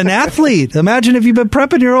if you were an athlete. Imagine if you've been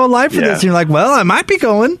prepping your whole life for this, and you're like, well, I might be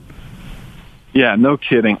going. Yeah, no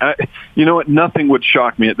kidding. You know what? Nothing would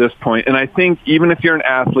shock me at this point. And I think even if you're an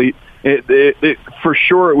athlete, it for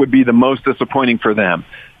sure it would be the most disappointing for them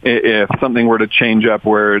if something were to change up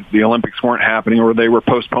where the Olympics weren't happening or they were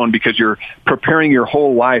postponed, because you're preparing your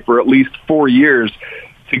whole life for at least 4 years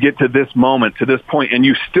to get to this moment, to this point, and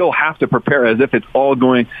you still have to prepare as if it's all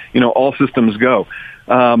going, all systems go.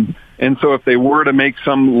 And so if they were to make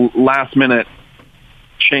some last minute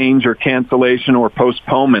change or cancellation or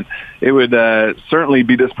postponement, it would certainly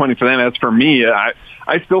be disappointing for them. As for me, I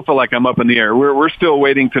still feel like I'm up in the air. We're still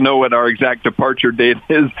waiting to know what our exact departure date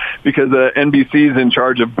is, because NBC is in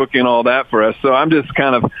charge of booking all that for us. So I'm just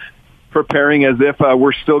kind of preparing as if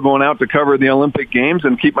we're still going out to cover the Olympic Games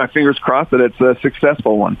and keep my fingers crossed that it's a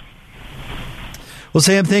successful one. Well,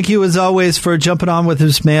 Sam, thank you as always for jumping on with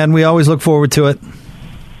us, man. We always look forward to it.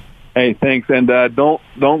 Hey, thanks, and don't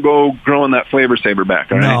go growing that Flavor Saver back.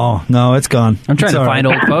 All right? No, it's gone. I'm trying to find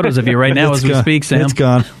old photos of you right now as we speak, Sam. It's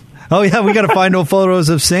gone. Oh yeah, we got to find old photos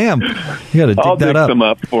of Sam. You got to dig I'll that dig them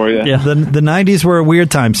up for you. Yeah. The 90s were a weird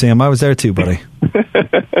time, Sam. I was there too, buddy.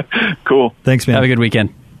 Cool. Thanks, man. Have a good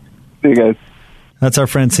weekend. See you guys. That's our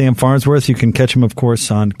friend Sam Farnsworth. You can catch him, of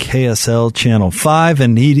course, on KSL Channel 5.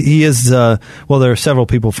 And he is, there are several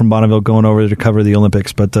people from Bonneville going over to cover the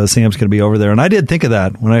Olympics, but Sam's going to be over there. And I did think of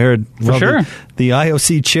that when I heard the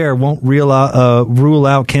IOC chair won't rule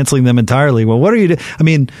out canceling them entirely. Well, what are you doing? I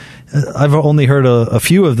mean, I've only heard a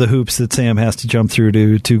few of the hoops that Sam has to jump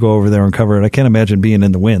through to go over there and cover it. I can't imagine being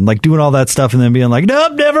in the wind, like doing all that stuff and then being like,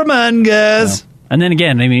 nope, never mind, guys. Yeah. And then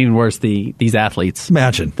again, I mean, even worse, these athletes.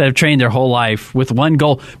 Imagine. That have trained their whole life with one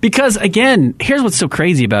goal. Because, again, here's what's so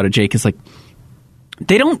crazy about it, Jake, is like,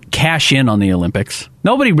 they don't cash in on the Olympics.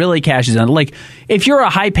 Nobody really cashes in. Like, if you're a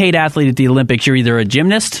high-paid athlete at the Olympics, you're either a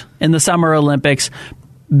gymnast in the Summer Olympics,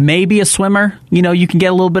 maybe a swimmer. You know, you can get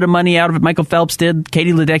a little bit of money out of it. Michael Phelps did.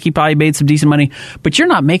 Katie Ledecky probably made some decent money. But you're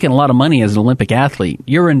not making a lot of money as an Olympic athlete.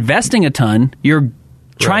 You're investing a ton. You're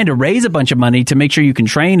trying to raise a bunch of money to make sure you can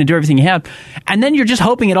train and do everything you have. And then you're just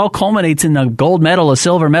hoping it all culminates in a gold medal, a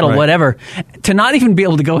silver medal, whatever. To not even be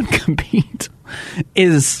able to go and compete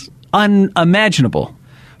is unimaginable.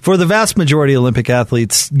 For the vast majority of Olympic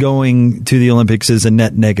athletes, going to the Olympics is a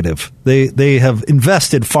net negative. They have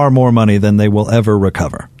invested far more money than they will ever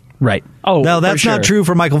recover. Right. Oh, now that's not true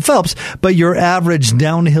for Michael Phelps, but your average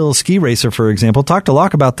downhill ski racer, for example, talked to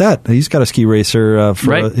Locke about that. He's got a ski racer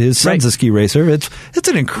his son's a ski racer. It's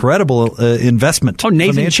an incredible investment. Oh,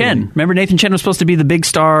 Nathan Chen. Remember Nathan Chen was supposed to be the big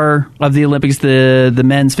star of the Olympics, the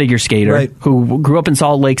men's figure skater who grew up in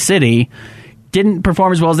Salt Lake City. Didn't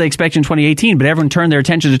perform as well as they expected in 2018, but everyone turned their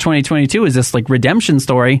attention to 2022 as this like redemption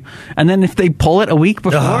story. And then if they pull it a week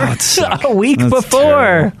before, That's before.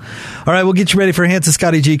 Terrible. All right, we'll get you ready for Hans and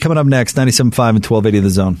Scotty G coming up next, 97.5 and 1280 The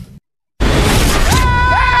Zone.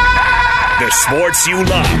 The sports you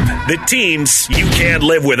love, the teams you can't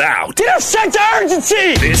live without. Get a sense of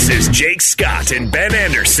urgency! This is Jake Scott and Ben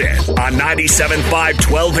Anderson on 97.5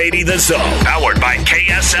 1280 The Zone, powered by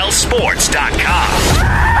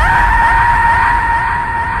KSLSports.com.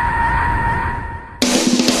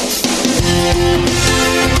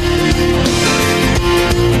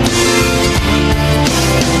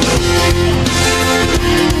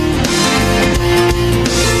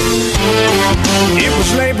 It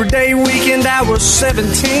was Labor Day weekend, I was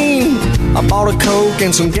 17. I bought a Coke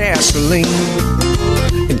and some gasoline,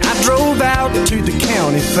 and I drove out to the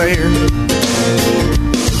county fair.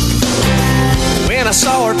 When I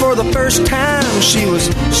saw her for the first time, she was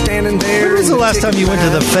standing there. When was the last time you went to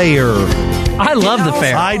the fair? I love the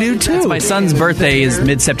fair. I do too. My son's birthday is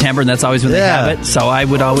mid-September, and that's always when they have it. So I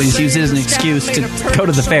would always use it as an excuse to go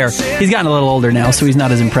to the fair. He's gotten a little older now, so he's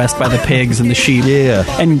not as impressed by the pigs and the sheep. Yeah.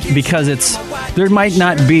 And because there might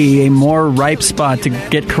not be a more ripe spot to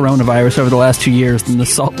get coronavirus over the last 2 years than the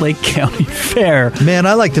Salt Lake County Fair. Man,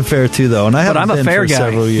 I like the fair too, though, and I'm a fair guy.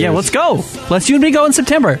 Several years. Yeah, let's go. Let's you and me go in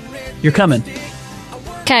September. You're coming.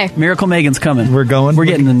 Okay. Miracle Megan's coming. We're going. We're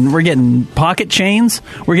getting pocket chains.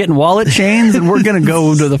 We're getting wallet chains, and we're going to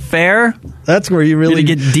go to the fair. That's where you really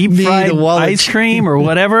get deep fried ice cream or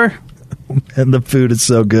whatever. And the food is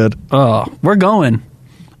so good. Oh, we're going.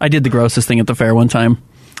 I did the grossest thing at the fair one time.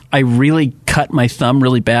 I really cut my thumb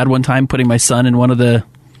really bad one time putting my son in one of the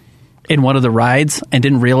rides and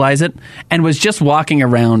didn't realize it and was just walking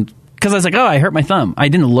around. Because I was like, oh, I hurt my thumb. I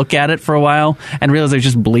didn't look at it for a while and realized I was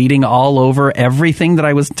just bleeding all over everything that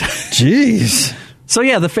I was... Jeez. So,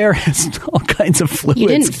 yeah, the fair has all kinds of fluids. You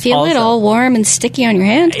didn't feel it all warm and sticky on your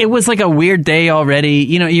hand? It was like a weird day already.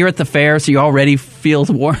 You know, you're at the fair, so you already feel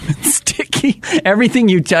warm and sticky. Everything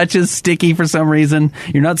you touch is sticky for some reason.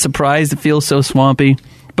 You're not surprised it feels so swampy.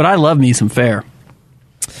 But I love me some fair.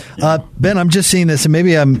 Ben, I'm just seeing this, and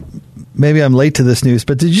maybe I'm late to this news,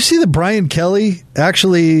 but did you see that Brian Kelly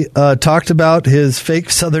actually talked about his fake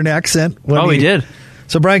Southern accent? He did.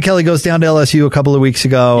 So Brian Kelly goes down to LSU a couple of weeks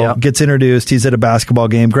ago, gets introduced. He's at a basketball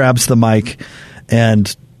game, grabs the mic,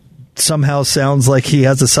 and somehow sounds like he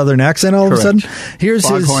has a Southern accent all of a sudden.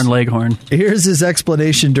 Leghorn. Here's his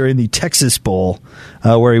explanation during the Texas Bowl,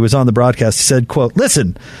 where he was on the broadcast. He said, quote,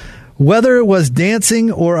 "Listen, whether it was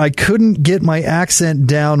dancing or I couldn't get my accent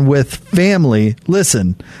down with family,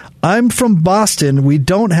 listen, I'm from Boston. We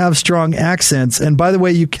don't have strong accents. And by the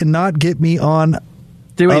way, you cannot get me on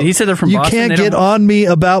Wait, he said they're from you Boston? You can't get on me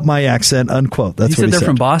about my accent, unquote. That's what he said. They're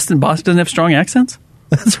from Boston? Boston doesn't have strong accents?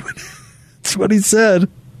 That's what he said.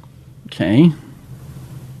 Okay.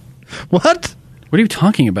 What? What are you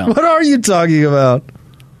talking about? What are you talking about?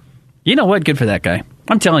 You know what? Good for that guy.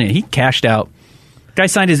 I'm telling you, he cashed out. Guy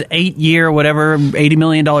signed his 8-year, whatever, $80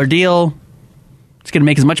 million deal. He's going to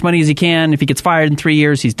make as much money as he can. If he gets fired in 3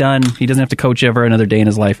 years, he's done. He doesn't have to coach ever another day in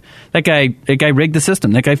his life. That guy rigged the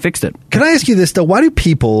system. That guy fixed it. Can I ask you this, though? Why do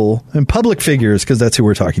people, and public figures, because that's who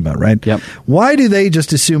we're talking about, right? Yep. Why do they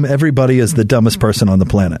just assume everybody is the dumbest person on the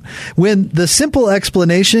planet? When the simple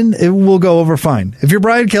explanation, it will go over fine. If you're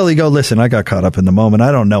Brian Kelly, go, listen, I got caught up in the moment.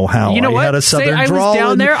 I don't know how. You know what? Had a southern I drawl was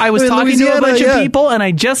down there. I was talking to a bunch of people, and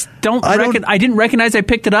I just I didn't recognize I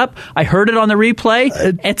picked it up. I heard it on the replay.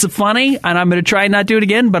 It's funny, and I'm going to try and not do it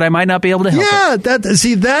again, but I might not be able to help it.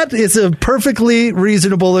 That is a perfectly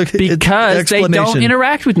reasonable because they don't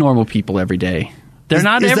interact with normal people every day. They're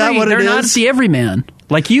not the everyman.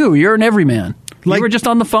 Like you. You're an everyman. You were just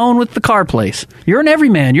on the phone with the car place. You're an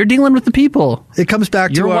everyman. You're dealing with the people. It comes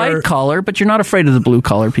back to you're white collar, but you're not afraid of the blue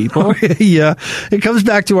collar people. Yeah. It comes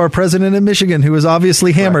back to our president in Michigan, who was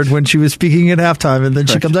obviously hammered when she was speaking at halftime, and then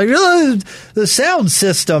she comes like, the sound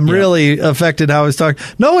system really affected how I was talking.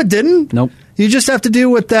 No, it didn't. Nope. You just have to do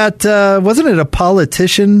what that wasn't it a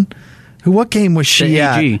politician? What game was she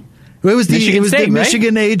at? AG. It was the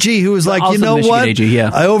Michigan AG who was like, you know what? AG,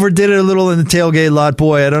 yeah. I overdid it a little in the tailgate lot.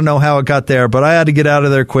 Boy, I don't know how it got there, but I had to get out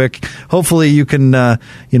of there quick. Hopefully you can,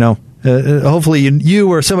 hopefully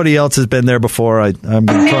you or somebody else has been there before. I'm going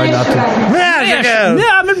to try not to.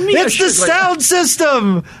 It's the sound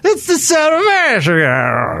system. It's the sound of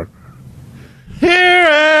Michigan. Here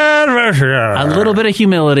in Michigan. A little bit of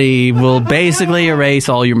humility will basically erase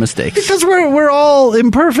all your mistakes. Because we're all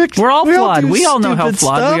imperfect. We're all flawed. We all know how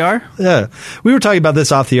flawed we are. Yeah. We were talking about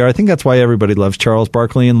this off the air. I think that's why everybody loves Charles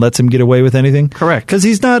Barkley and lets him get away with anything. Correct. Because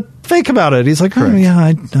he's not fake about it. He's like,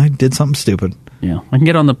 I did something stupid. Yeah, I can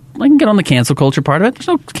get on the cancel culture part of it. There's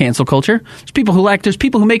no cancel culture. There's people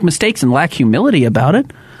who make mistakes and lack humility about it.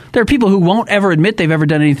 There are people who won't ever admit they've ever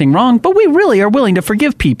done anything wrong, but we really are willing to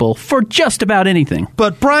forgive people for just about anything.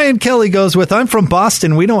 But Brian Kelly goes with, I'm from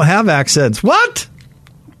Boston. We don't have accents. What?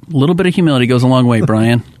 A little bit of humility goes a long way,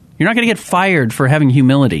 Brian. You're not going to get fired for having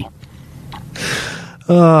humility.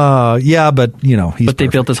 Yeah, but, he's But they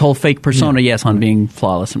perfect. built this whole fake persona, on being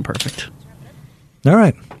flawless and perfect. All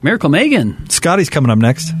right. Miracle Megan. Scotty's coming up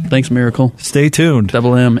next. Thanks, Miracle. Stay tuned.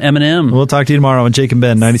 Double M, Eminem. We'll talk to you tomorrow on Jake and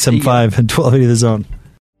Ben, 97.5 and 1280 The Zone.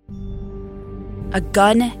 A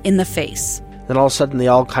gun in the face. Then all of a sudden they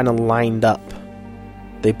all kind of lined up.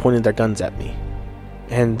 They pointed their guns at me.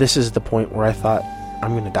 And this is the point where I thought,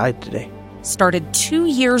 I'm going to die today. Started 2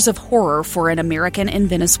 years of horror for an American in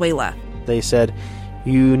Venezuela. They said,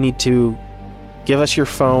 you need to give us your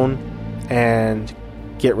phone and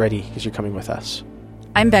get ready because you're coming with us.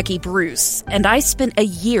 I'm Becky Bruce, and I spent a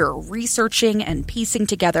year researching and piecing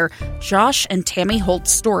together Josh and Tammy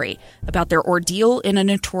Holt's story about their ordeal in a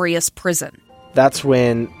notorious prison. That's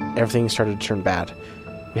when everything started to turn bad.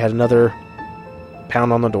 We had another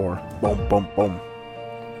pound on the door. Boom, boom, boom.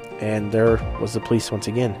 And there was the police once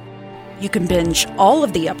again. You can binge all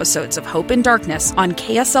of the episodes of Hope in Darkness on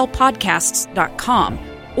KSLPodcasts.com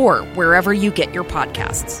or wherever you get your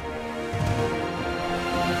podcasts.